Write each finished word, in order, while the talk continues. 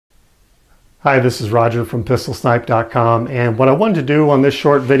Hi, this is Roger from PistolSnipe.com, and what I wanted to do on this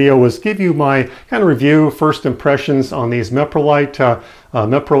short video was give you my kind of review, first impressions on these Meprolight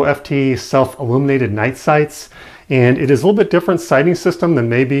Mepro FT self-illuminated night sights. And it is a little bit different sighting system than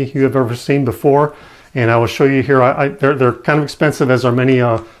maybe you have ever seen before. And I will show you here. They're kind of expensive, as are many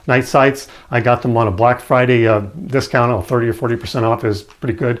night sights. I got them on a Black Friday discount, 30 or 40% off. Is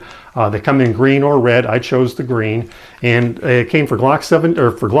pretty good. They come in green or red. I chose the green, and it came for Glock 7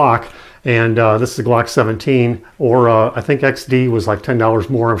 or for Glock. And this is a Glock 17, or I think XD was like $10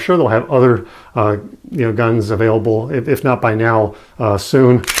 more. I'm sure they'll have other guns available, if not by now,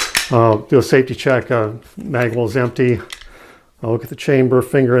 soon. Do a safety check. Mag is empty. I'll look at the chamber,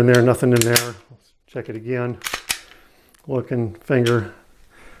 finger in there, nothing in there. Check it again. Looking, finger.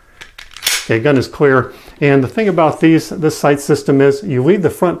 Okay, gun is clear. And the thing about this sight system is you leave the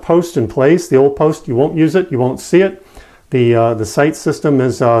front post in place. The old post, you won't use it, you won't see it. The sight system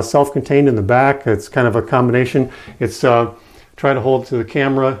is self-contained in the back. It's kind of a combination. It's try to hold to the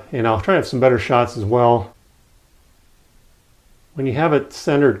camera, and I'll try to have some better shots as well. When you have it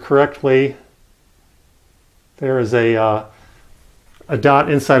centered correctly, there is a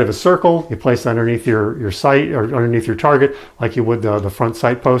dot inside of a circle. You place it underneath your sight or underneath your target, like you would the front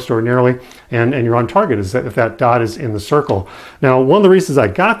sight post ordinarily, and you're on target if that dot is in the circle. Now, one of the reasons I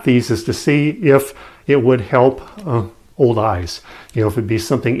got these is to see if it would help old eyes, if it'd be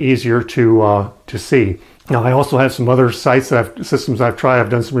something easier to see. Now, I also have some other sights systems I've tried. I've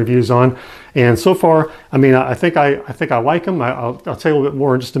done some reviews on, and so far, I mean, I think I like them. I'll tell you a little bit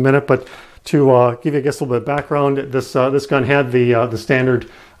more in just a minute, but to give you, I guess, a little bit of background, this gun had the standard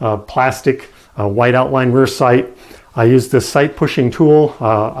plastic white outline rear sight. I used this sight pushing tool.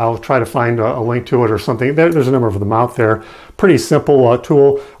 I'll try to find a link to it or something. There's a number of them out there. Pretty simple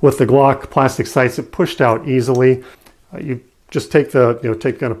tool. With the Glock plastic sights, it pushed out easily. You just take the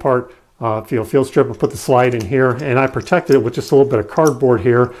take gun apart, field strip, and put the slide in here, and I protected it with just a little bit of cardboard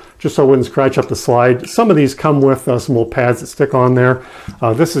here, just so it wouldn't scratch up the slide. Some of these come with some little pads that stick on there.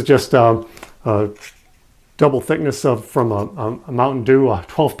 This is just double thickness from a Mountain Dew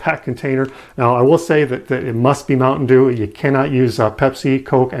 12-pack container. Now, I will say that it must be Mountain Dew. You cannot use Pepsi,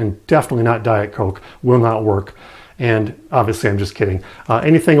 Coke, and definitely not Diet Coke. Will not work. And obviously, I'm just kidding.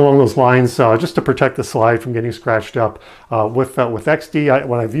 Anything along those lines, just to protect the slide from getting scratched up. With XD,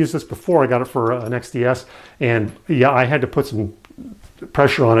 when I've used this before, I got it for an XDS, and yeah, I had to put some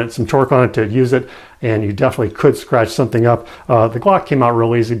pressure on it, some torque on it to use it, and you definitely could scratch something up. The Glock came out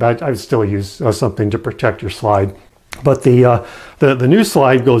real easy, but I would still use something to protect your slide. But the new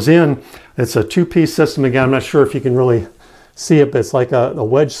slide goes in. It's a two-piece system. Again, I'm not sure if you can really see it, but it's like a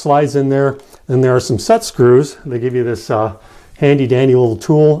wedge slides in there. And there are some set screws. They give you this handy dandy little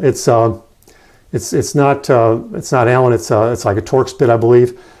tool. It's not Allen. It's like a Torx bit, I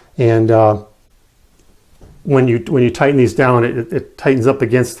believe. And when you tighten these down, it tightens up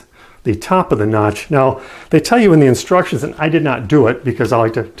against the top of the notch. Now, they tell you in the instructions, and I did not do it because I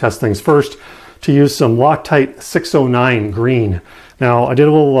like to test things first, to use some Loctite 609 green. Now, I did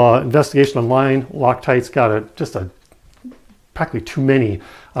a little investigation online. Loctite's got practically too many.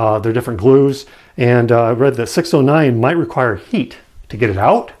 They're different glues, and I read that 609 might require heat to get it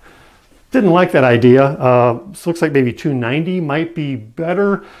out. Didn't like that idea. So looks like maybe 290 might be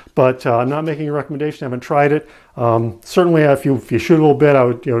better, but I'm not making a recommendation. I haven't tried it. Certainly, if you shoot a little bit, I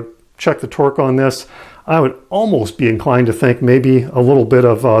would check the torque on this. I would almost be inclined to think maybe a little bit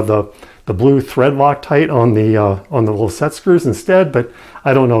of the blue thread Loctite on the little set screws instead, but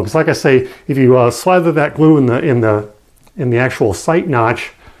I don't know, because like I say, if you slather that glue in the actual sight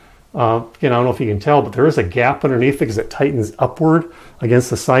notch, I don't know if you can tell, but there is a gap underneath it because it tightens upward against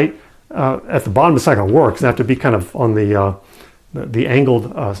the sight. At the bottom, it's not going to work. It's going to have to be kind of on the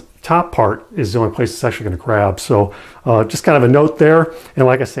angled top part is the only place it's actually going to grab. So just kind of a note there. And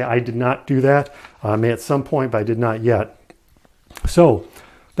like I say, I did not do that. I may at some point, but I did not yet. So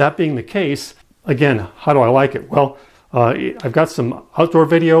that being the case, again, how do I like it? Well, I've got some outdoor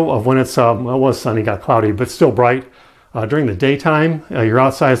video of when it's, well, it was sunny, got cloudy, but still bright. During the daytime, you're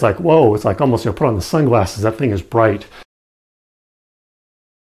outside, it's like, whoa, it's like almost, put on the sunglasses, that thing is bright.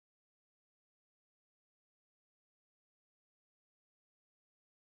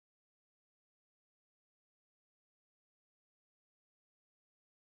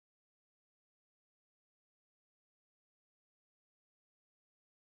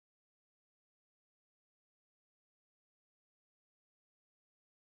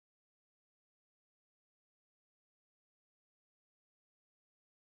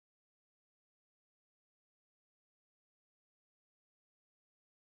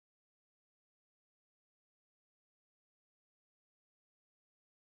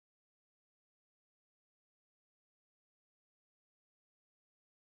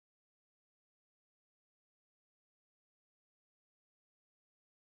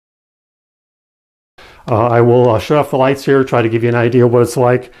 I will shut off the lights here, try to give you an idea of what it's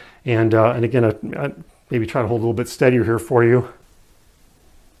like, and again, maybe try to hold a little bit steadier here for you.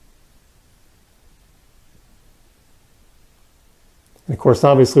 And of course,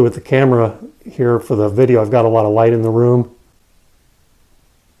 obviously with the camera here for the video, I've got a lot of light in the room.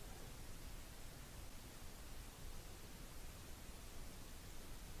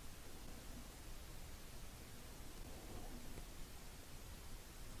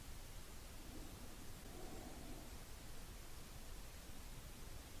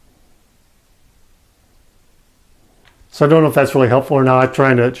 So I don't know if that's really helpful or not. I'm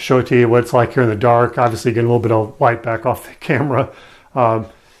trying to show it to you what it's like here in the dark. Obviously getting a little bit of light back off the camera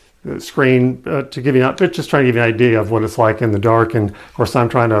screen to give you, just trying to give you an idea of what it's like in the dark. And of course I'm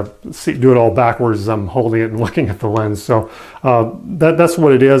trying to do it all backwards as I'm holding it and looking at the lens. So that's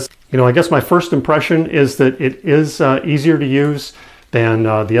what it is. You know, I guess my first impression is that it is easier to use than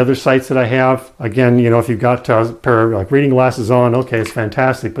the other sights that I have. Again, you know, if you've got a pair of like reading glasses on, okay, it's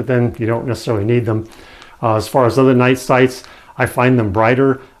fantastic, but then you don't necessarily need them. As far as other night sights, I find them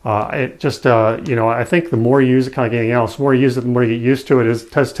brighter. It just, you know, I think the more you use it, kind of like anything else, the more you use it, the more you get used to it. It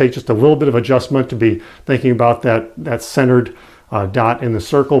does take just a little bit of adjustment to be thinking about that centered dot in the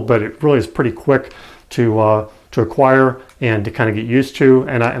circle, but it really is pretty quick to acquire and to kind of get used to,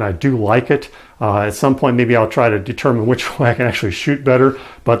 and I do like it. At some point, maybe I'll try to determine which way I can actually shoot better.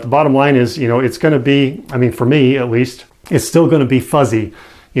 But the bottom line is, you know, it's going to be, I mean, for me at least, it's still going to be fuzzy.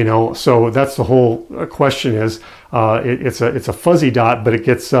 You know, so that's the whole question is, it's a fuzzy dot, but it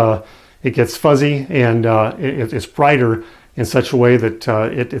gets fuzzy and it's brighter in such a way that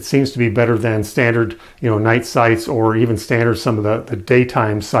it seems to be better than standard, you know, night sights or even standard some of the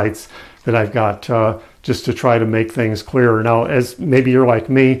daytime sights that I've got just to try to make things clearer. Now, as maybe you're like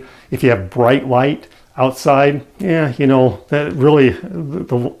me, if you have bright light outside, yeah, you know, that really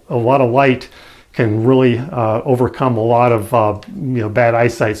a lot of light can really overcome a lot of you know, bad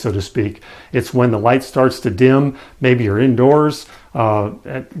eyesight, so to speak. It's when the light starts to dim, maybe you're indoors,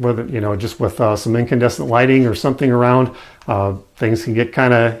 whether, you know, just with some incandescent lighting or something around, things can get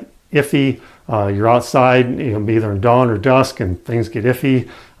kind of iffy. You're outside, you know, either in dawn or dusk, and things get iffy.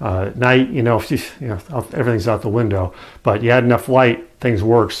 At night, you know, everything's out the window, but you had enough light, things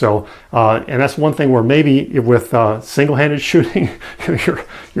work. So, and that's one thing where maybe with single-handed shooting,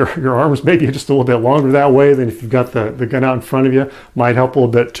 your arms maybe just a little bit longer that way than if you've got the gun out in front of you. Might help a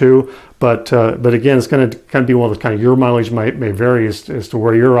little bit too. But again, it's going to kind of be one of those kind of, your mileage may vary as to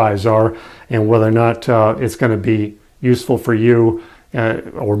where your eyes are and whether or not it's going to be useful for you,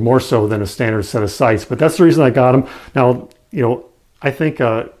 or more so than a standard set of sights. But that's the reason I got them. Now, you know, I think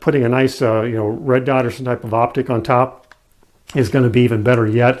putting a nice, you know, red dot or some type of optic on top is going to be even better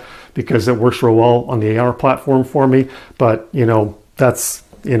yet, because it works real well on the AR platform for me. But, you know, that's,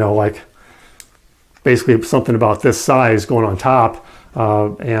 you know, like basically something about this size going on top.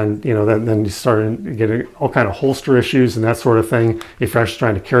 And, you know, then you start getting all kind of holster issues and that sort of thing. If you're actually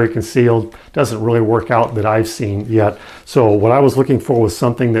trying to carry concealed, doesn't really work out that I've seen yet. So what I was looking for was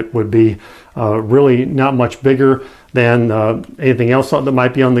something that would be really not much bigger than anything else that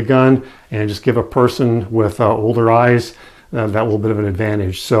might be on the gun, and just give a person with older eyes that little bit of an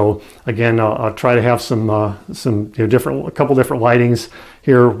advantage. So again, I'll try to have some you know, a couple different lightings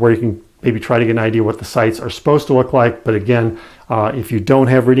here where you can maybe try to get an idea what the sights are supposed to look like. But again, if you don't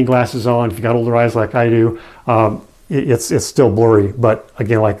have reading glasses on, if you've got older eyes like I do, it's still blurry. But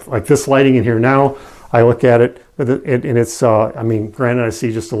again, like this lighting in here now, I look at it and it's, I mean, granted I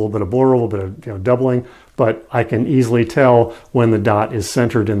see just a little bit of blur, a little bit of, you know, doubling, but I can easily tell when the dot is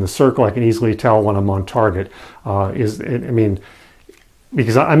centered in the circle. I can easily tell when I'm on target. I mean,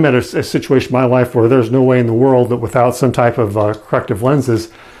 because I'm at a situation in my life where there's no way in the world that without some type of corrective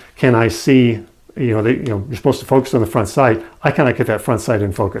lenses can I see, you know, you're supposed to focus on the front sight. I cannot get that front sight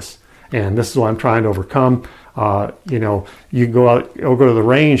in focus. And this is what I'm trying to overcome. You know, you can go out, go to the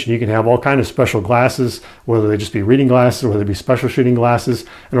range and you can have all kinds of special glasses, whether they just be reading glasses or whether they be special shooting glasses,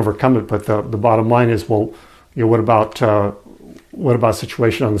 and overcome it. But the bottom line is, well, you know, what about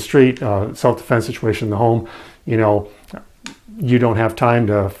situation on the street, self-defense situation in the home? You know, you don't have time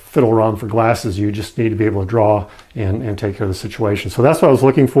to fiddle around for glasses. You just need to be able to draw and take care of the situation. So that's what I was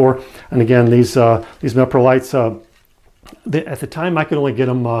looking for. And again, these Meprolights, at the time I could only get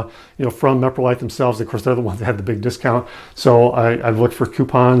them you know, from Meprolight themselves. Of course, they're the ones that had the big discount. So I've looked for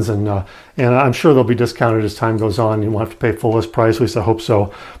coupons, and I'm sure they'll be discounted as time goes on. You won't have to pay full list price, at least I hope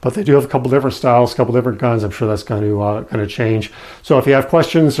so. But they do have a couple different styles, a couple different guns. I'm sure that's going to change. So if you have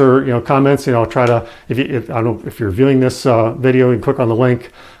questions or, you know, comments, you know, I'll try to, I don't know if you're viewing this video, you can click on the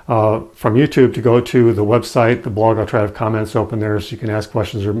link from YouTube to go to the website, the blog. I'll try to have comments open there so you can ask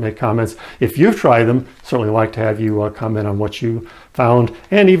questions or make comments. If you've tried them, certainly like to have you comment on what you found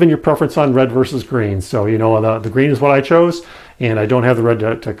and even your preference on red versus green. So, you know, the green is what I chose, and I don't have the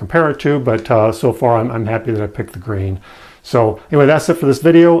red to compare it to, but so far I'm happy that I picked the green. So anyway, that's it for this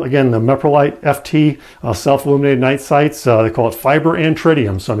video. Again, the Meprolight FT self-illuminated night sights. They call it fiber and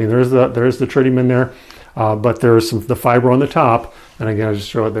tritium. So I mean, there's the tritium in there, but there's the fiber on the top. And again, I just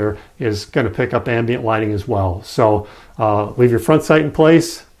show it there is going to pick up ambient lighting as well. So leave your front sight in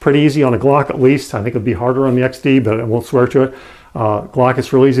place. Pretty easy on a Glock at least. I think it'd be harder on the XD, but I won't swear to it. Glock,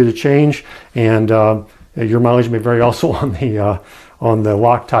 it's real easy to change, and your mileage may vary also on the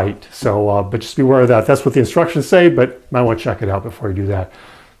Loctite. So, but just be aware of that. That's what the instructions say, but you might want to check it out before you do that.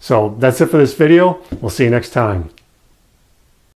 So that's it for this video. We'll see you next time.